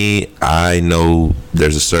 For me, I know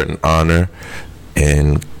there's a certain honor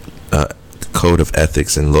and code of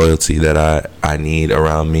ethics and loyalty that I need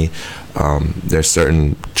around me. There's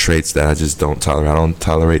certain traits that I just don't tolerate. I don't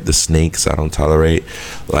tolerate the snakes. I don't tolerate,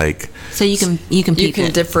 so you can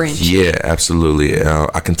differentiate. Yeah, absolutely.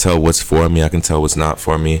 I can tell what's for me. I can tell what's not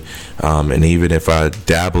for me. And even if I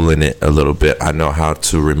dabble in it a little bit, I know how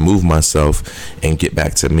to remove myself and get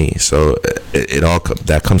back to me. So it all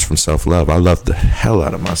that comes from self-love. I love the hell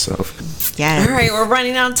out of myself. Yeah. All right, we're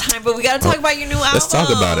running out of time, but we got to talk about your new album. Let's talk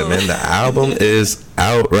about it, man. The album is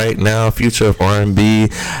out right now. Future of R&B.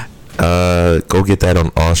 Go get that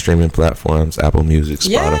on all streaming platforms: Apple Music,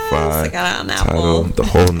 Spotify. Yes, I got it on Apple. The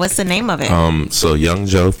whole. What's the name of it? So Young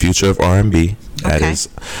Joe, Future of R&B. That is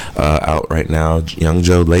out right now. Young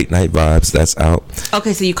Joe, Late Night Vibes. That's out.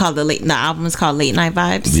 Okay, so you call the album is called Late Night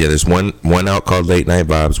Vibes. Yeah, there's one out called Late Night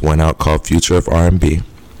Vibes. One out called Future of R&B.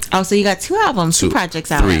 Oh, so you got two albums, two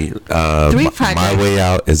projects out. Three. Three projects. My Way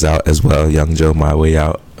Out is out as well. Young Joe, My Way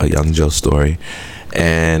Out, a Young Joe story,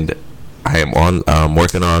 and I am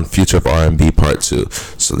working on Future of R&B Part 2.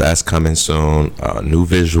 So that's coming soon. New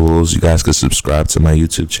visuals. You guys can subscribe to my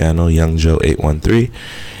YouTube channel, Young Joe 813.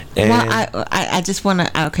 And well, I just want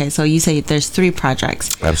to. Okay, so you say there's three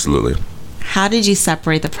projects. Absolutely. How did you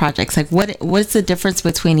separate the projects? Like, what's the difference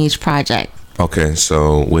between each project? Okay,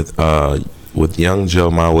 so with Young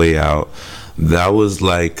Joe, My Way Out, that was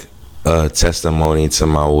like a testimony to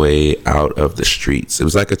my way out of the streets. It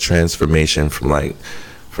was like a transformation from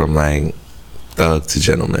thug to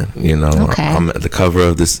gentleman. Okay. I'm at the cover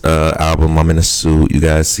of this album. I'm in a suit. You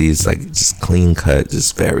guys see, it's like just clean cut,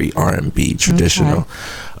 just very R&B traditional.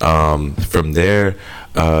 Okay. From there,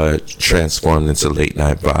 transformed into Late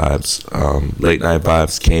Night Vibes. Late Night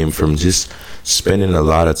Vibes came from just spending a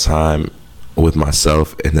lot of time with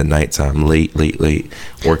myself in the nighttime, late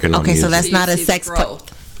working on music. Okay, so that's not a sex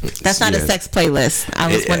that's not a sex playlist. I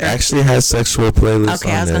was wondering. It actually has sexual playlists.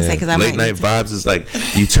 Okay, I was gonna say, because Late Night Vibes is like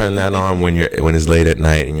you turn that on when it's late at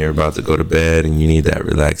night and you're about to go to bed and you need that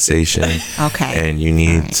relaxation. Okay. And you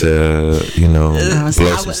need to, blow some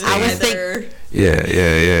steam. I was thinking.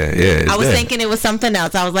 Yeah. I was thinking it was something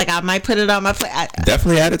else. I was like, I might put it on my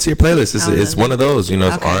definitely add it to your playlist. It's one of those,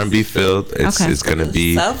 it's R&B filled. It's gonna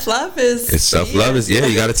be self-love is. It's self-love is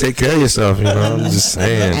you got to take care of yourself. I'm just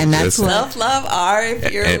saying. And that's what self-love are if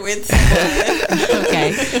you're with someone.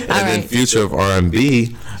 Okay. And then Future of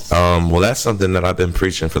R&B. Well, that's something that I've been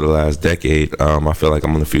preaching for the last decade. I feel like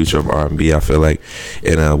I'm on the future of R&B. I feel like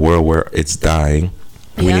in a world where it's dying,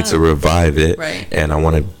 We need to revive it, and I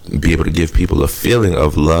want to be able to give people a feeling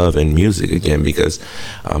of love and music again, because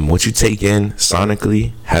what you take in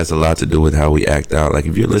sonically has a lot to do with how we act out. Like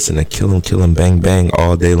if you're listening to kill 'em, bang bang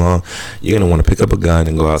all day long, you're gonna want to pick up a gun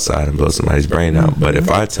and go outside and blow somebody's brain out. But if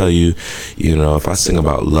I tell you, if I sing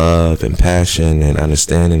about love and passion and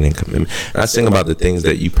understanding and commitment, and I sing about the things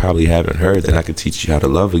that you probably haven't heard, then I could teach you how to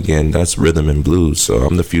love again. That's rhythm and blues. So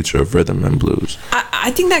I'm the future of rhythm and blues.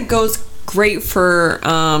 I think that goes great for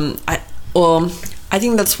I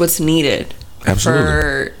think that's what's needed. Absolutely.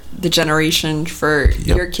 For the generation, for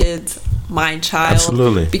your kids, my child.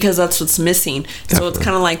 Absolutely. Because that's what's missing. Definitely. So it's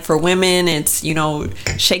kind of like for women, it's,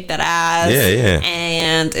 shake that ass. Yeah.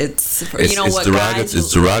 And it's what guys...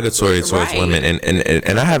 It's derogatory towards women.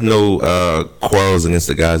 And I have no quarrels against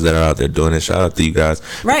the guys that are out there doing it. Shout out to you guys.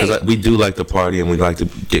 Right. Because we do like to party and we like to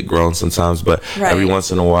get grown sometimes. But every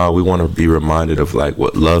once in a while, we want to be reminded of like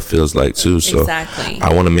what love feels like too. So exactly.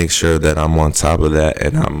 I want to make sure that I'm on top of that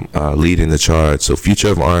and I'm leading the charge. So Future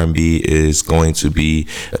of R&B is going to be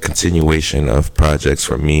a continuation of projects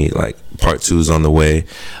for me. Like part 2 is on the way.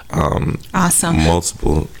 Awesome.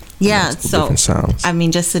 Multiple different sounds. I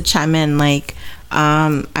mean, just to chime in, like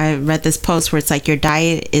I read this post where it's like your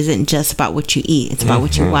diet isn't just about what you eat, it's about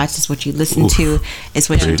what you watch, it's what you listen to, it's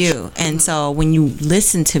what you do. And so when you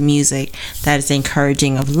listen to music that is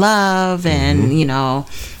encouraging of love and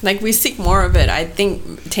like we seek more of it. I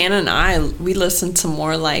think Tana and we listen to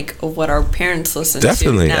more like what our parents listen to.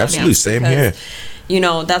 Definitely, absolutely, same here.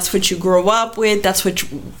 That's what you grow up with. That's what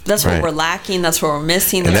we're lacking. That's what we're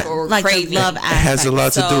missing. That's what we're craving. Love aspect. It has a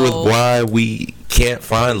lot to do with why we can't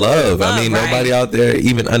find love. I mean, nobody out there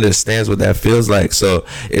even understands what that feels like. So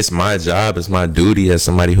it's my job, it's my duty as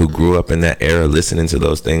somebody who grew up in that era, listening to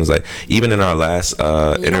those things. Like even in our last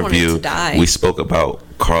interview, we spoke about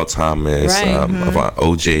Carl Thomas, about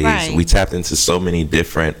OJs. Right. We tapped into so many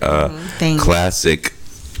different classic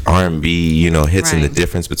R&B, hits and the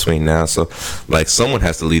difference between now. So like someone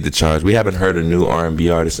has to lead the charge. We haven't heard a new R&B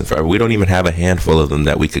artist in forever. We don't even have a handful of them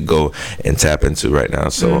that we could go and tap into right now.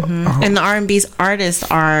 So and the R&B artists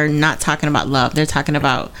are not talking about love. They're talking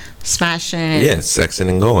about smashing, sexing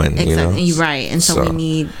and going. Exactly. Right. And so we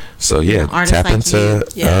need tap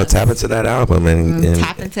into that album and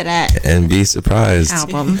tap into that and be surprised.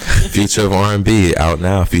 Album. Future of R&B out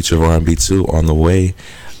now. Future of R&B 2 on the way.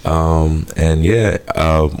 We're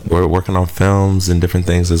working on films and different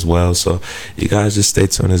things as well, so you guys just stay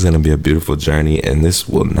tuned. It's going to be a beautiful journey, and this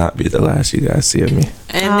will not be the last you guys see of me.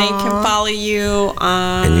 And they can follow you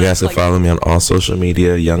on, and you guys can follow me on all social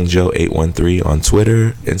media, YoungJoe813 on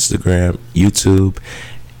Twitter, Instagram, YouTube,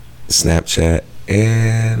 Snapchat,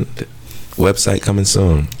 and website coming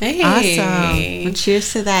soon. Hey. Awesome. Well,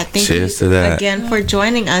 cheers to that. Thank you again for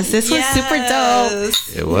joining us. This was super dope.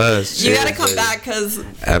 It was. You gotta come back because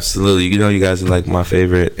absolutely. You guys are like my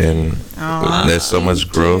favorite, and there's so much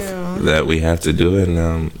growth that we have to do,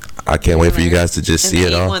 and I can't wait for you guys to just see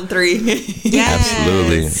it all. 813. Yes.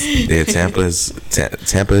 Absolutely. Yeah,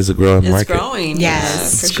 Tampa is a growing market. It's growing.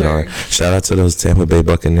 Yes. It's growing. Shout out to those Tampa Bay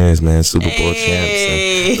Buccaneers, man. Super Bowl champs.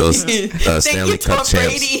 And those Stanley Cup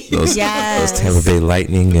champs. Those Tampa Bay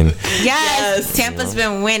Lightning. And Tampa's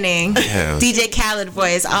been winning. Yeah. DJ Khaled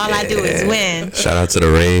voice. All I do is win. Shout out to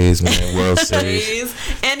the Rays, man. World Series.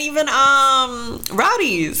 And even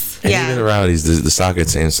Rowdies. And even the Rowdies, the soccer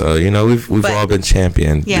team. So, we've all been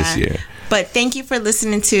championed this year. But thank you for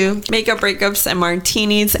listening to Makeup, Breakups, and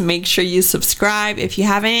Martinis. Make sure you subscribe if you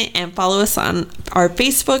haven't, and follow us on our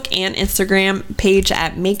Facebook and Instagram page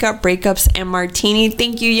at Makeup, Breakups, and Martini.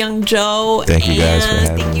 Thank you, Young Joe. Thank you guys for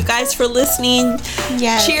having me. Thank you guys for listening.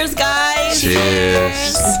 Yes. Cheers, guys.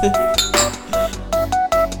 Cheers.